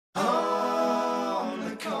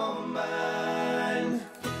combine.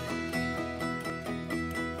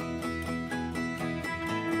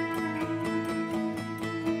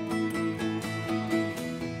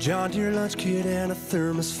 John Deere lunch kit and a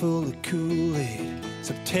thermos full of Kool Aid.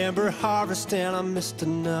 September harvest and I missed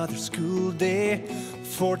another school day.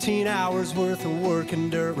 14 hours worth of work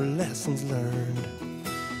and dirt were lessons learned.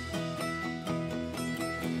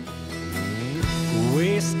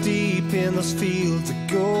 Waist deep in those fields of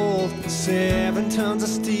gold, 7 tons of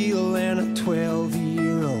steel and a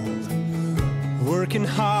 12-year-old. Working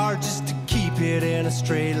hard just to keep it in a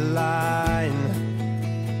straight line.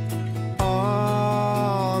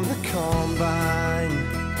 On the combine,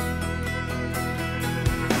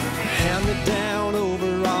 hand-me-down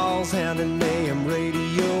overalls and an AM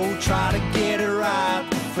radio. Try to get it right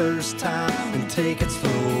the first time and take it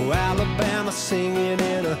slow. Alabama singing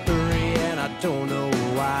in a hurry and I don't know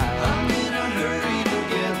why. I'm in a hurry to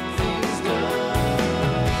get things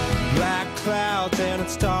done. Black clouds and it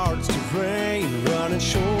starts to rain, running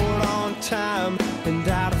short on time and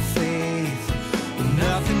out of faith.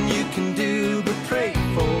 Nothing you can do but pray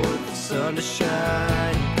for the sun to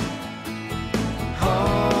shine.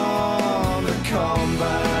 On the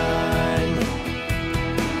combine,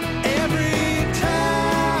 every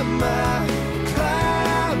time I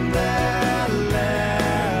climb that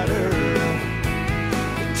ladder,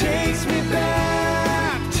 it takes me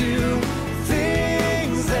back to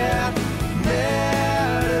things that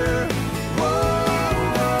matter. Whoa,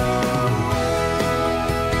 whoa, whoa.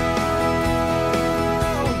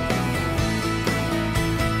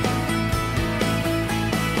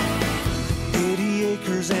 80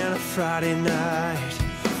 acres and a Friday night,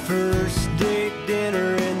 first date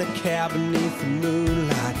dinner in the cabin beneath the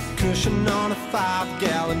moonlight, cushion on a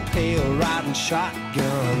 5-gallon pail, riding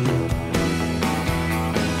shotgun.